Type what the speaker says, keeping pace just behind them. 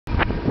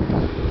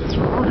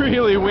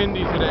really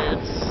windy today.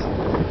 It's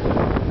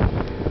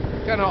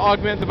kind of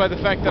augmented by the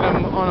fact that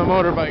I'm on a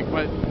motorbike,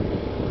 but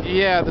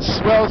yeah, the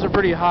swells are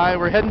pretty high.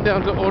 We're heading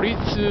down to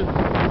Oritsu.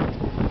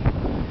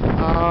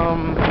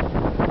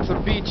 It's a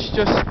beach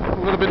just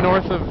a little bit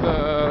north of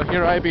the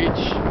Hirai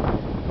beach,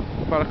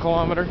 about a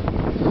kilometer.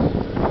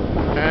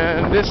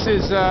 And this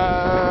is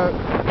the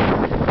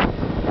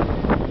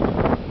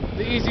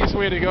easiest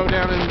way to go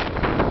down and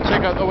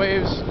check out the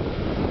waves.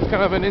 It's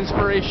kind of an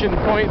inspiration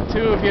point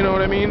too, if you know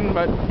what I mean.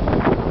 But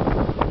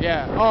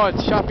yeah, oh,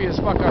 it's choppy as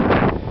fuck up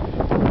there.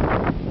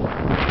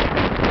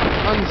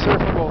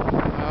 Unsurfable.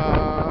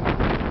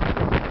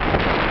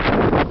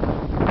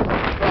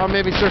 Well,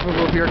 maybe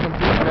surfable if you're a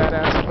complete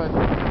badass, but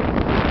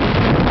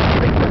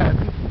like that.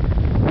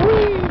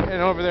 Whee!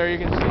 And over there you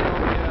can see all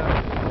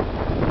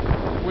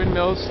the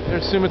windmills.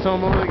 There's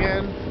Sumitomo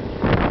again.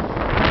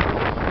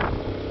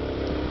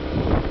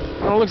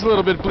 Well, it looks a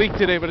little bit bleak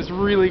today, but it's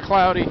really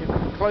cloudy.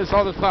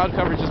 All the cloud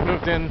cover just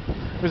moved in.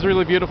 It was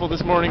really beautiful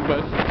this morning,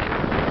 but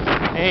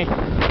hey,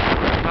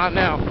 not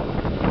now.